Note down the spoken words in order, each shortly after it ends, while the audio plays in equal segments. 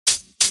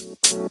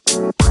Hi,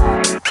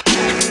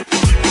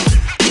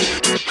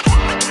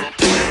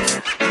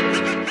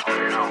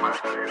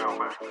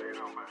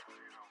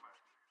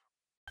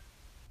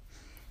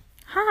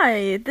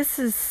 this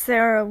is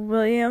Sarah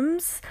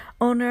Williams,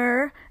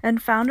 owner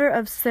and founder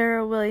of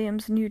Sarah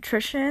Williams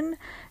Nutrition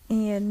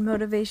and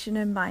Motivation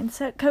and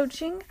Mindset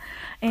Coaching,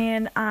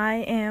 and I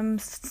am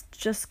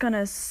just going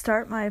to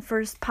start my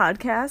first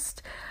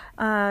podcast.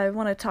 I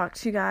want to talk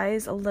to you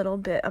guys a little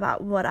bit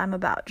about what I'm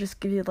about,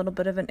 just give you a little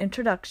bit of an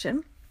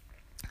introduction.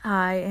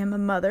 I am a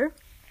mother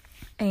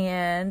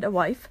and a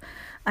wife.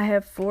 I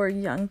have 4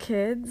 young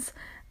kids,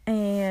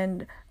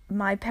 and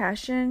my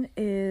passion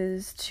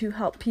is to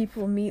help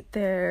people meet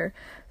their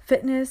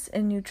fitness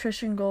and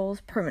nutrition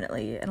goals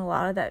permanently. And a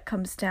lot of that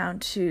comes down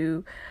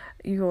to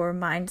your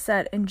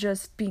mindset and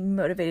just being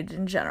motivated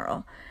in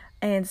general.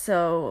 And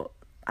so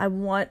I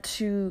want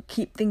to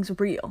keep things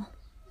real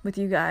with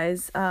you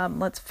guys.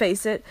 Let's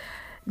face it,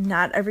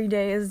 not every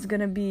day is going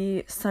to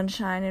be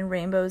sunshine and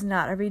rainbows.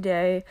 Not every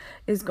day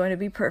is going to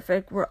be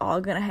perfect. We're all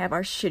going to have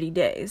our shitty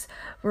days.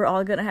 We're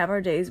all going to have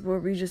our days where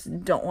we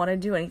just don't want to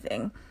do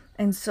anything.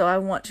 And so I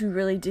want to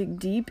really dig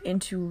deep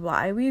into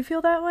why we feel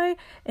that way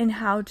and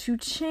how to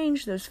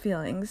change those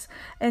feelings,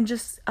 and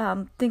just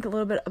think a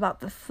little bit about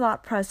the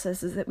thought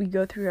processes that we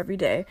go through every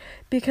day,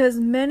 because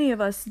many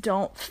of us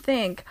don't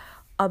think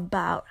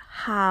about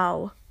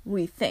how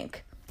we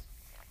think,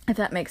 if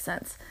that makes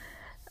sense.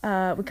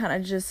 We kind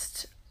of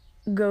just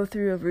go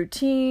through a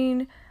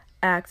routine,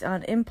 act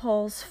on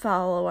impulse,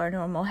 follow our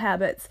normal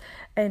habits,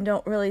 and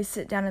don't really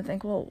sit down and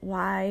think, well,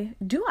 why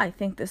do I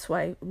think this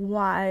way?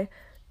 Why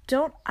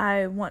don't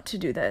I want to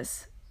do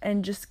this?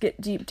 And just get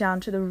deep down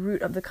to the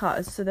root of the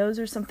cause. So those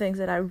are some things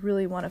that I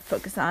really want to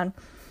focus on.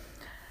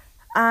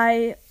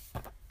 I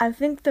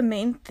think the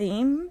main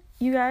theme,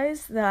 you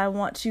guys, that I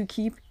want to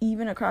keep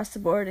even across the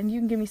board, and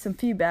you can give me some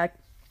feedback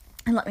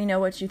and let me know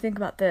what you think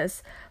about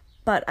this,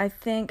 but I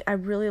think I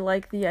really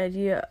like the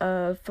idea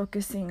of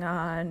focusing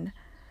on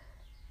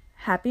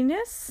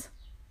happiness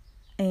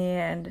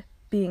and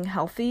being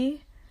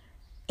healthy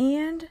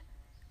and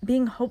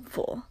being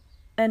hopeful.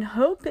 And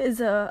hope is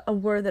a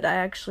word that I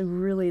actually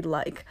really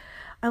like.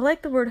 I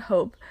like the word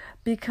hope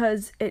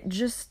because it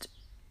just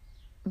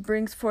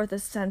brings forth a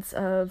sense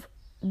of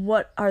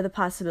what are the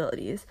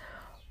possibilities?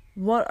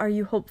 What are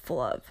you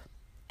hopeful of?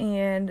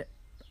 And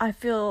I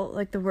feel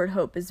like the word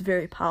hope is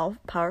very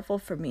powerful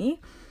for me,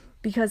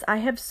 because I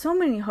have so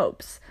many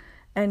hopes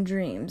and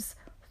dreams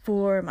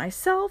for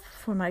myself,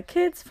 for my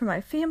kids, for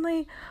my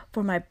family,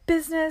 for my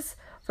business,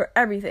 for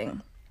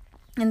everything.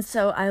 And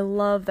so I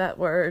love that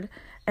word.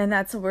 And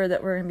that's a word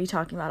that we're going to be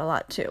talking about a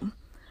lot too.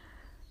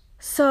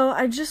 So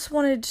I just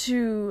wanted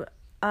to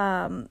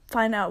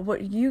find out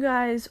what you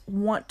guys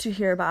want to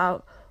hear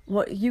about,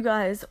 what you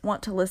guys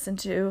want to listen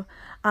to.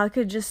 I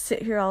could just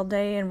sit here all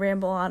day and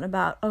ramble on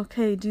about,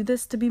 okay, do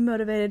this to be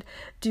motivated,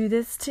 do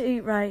this to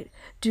eat right,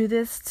 do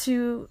this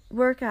to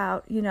work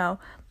out,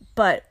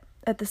 But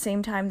at the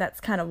same time, that's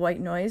kind of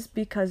white noise,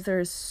 because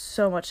there's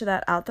so much of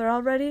that out there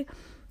already.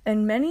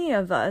 And many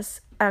of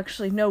us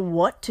actually know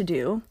what to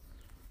do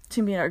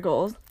to meet our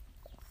goals.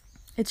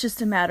 It's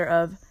just a matter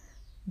of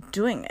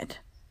doing it.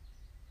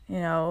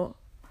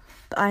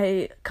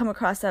 I come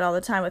across that all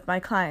the time with my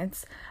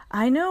clients.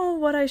 I know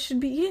what I should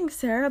be eating,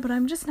 Sarah, but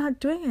I'm just not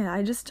doing it.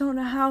 I just don't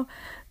know how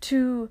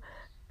to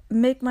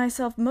make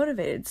myself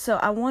motivated. So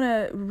I want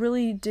to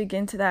really dig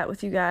into that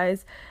with you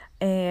guys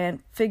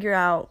and figure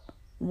out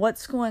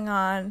what's going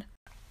on.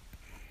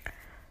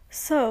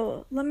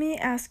 So let me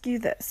ask you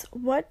this.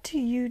 What do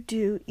you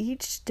do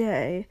each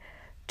day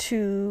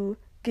to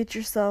get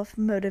yourself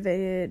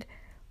motivated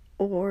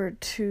or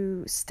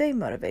to stay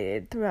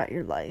motivated throughout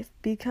your life?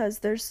 Because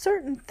there's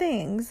certain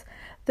things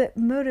that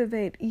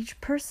motivate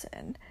each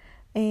person,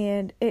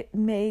 and it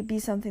may be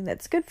something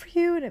that's good for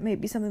you, and it may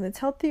be something that's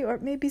healthy, or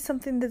it may be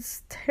something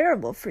that's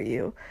terrible for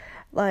you.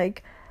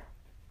 Like,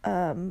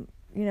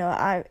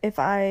 if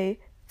I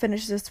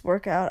finish this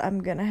workout,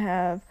 I'm gonna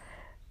have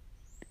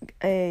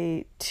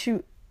a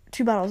two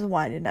bottles of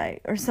wine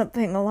tonight, or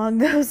something along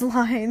those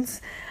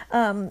lines.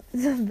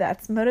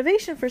 That's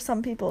motivation for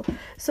some people.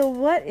 So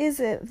what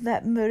is it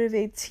that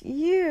motivates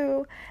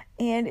you,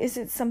 and is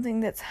it something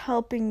that's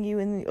helping you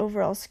in the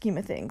overall scheme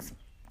of things?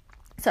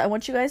 So I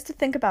want you guys to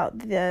think about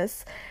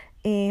this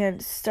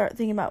and start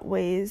thinking about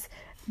ways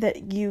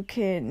that you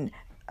can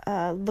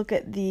look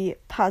at the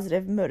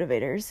positive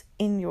motivators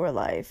in your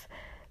life.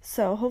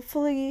 So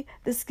hopefully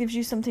this gives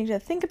you something to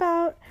think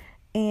about,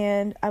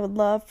 and I would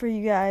love for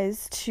you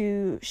guys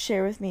to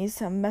share with me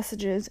some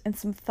messages and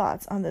some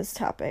thoughts on this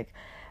topic.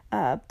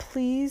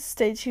 Please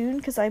stay tuned,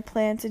 because I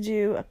plan to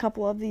do a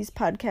couple of these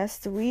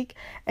podcasts a week,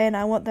 and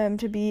I want them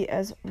to be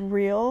as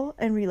real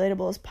and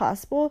relatable as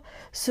possible.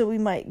 So we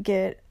might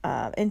get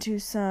into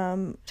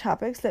some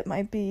topics that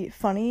might be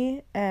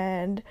funny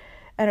and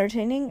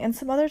entertaining, and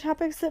some other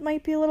topics that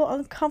might be a little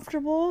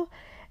uncomfortable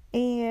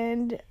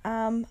and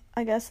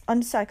I guess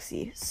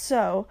unsexy.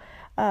 So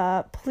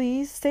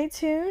please stay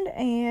tuned,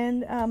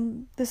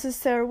 and this is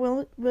Sarah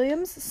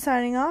Williams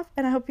signing off,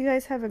 and I hope you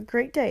guys have a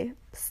great day.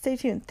 Stay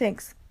tuned.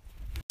 Thanks.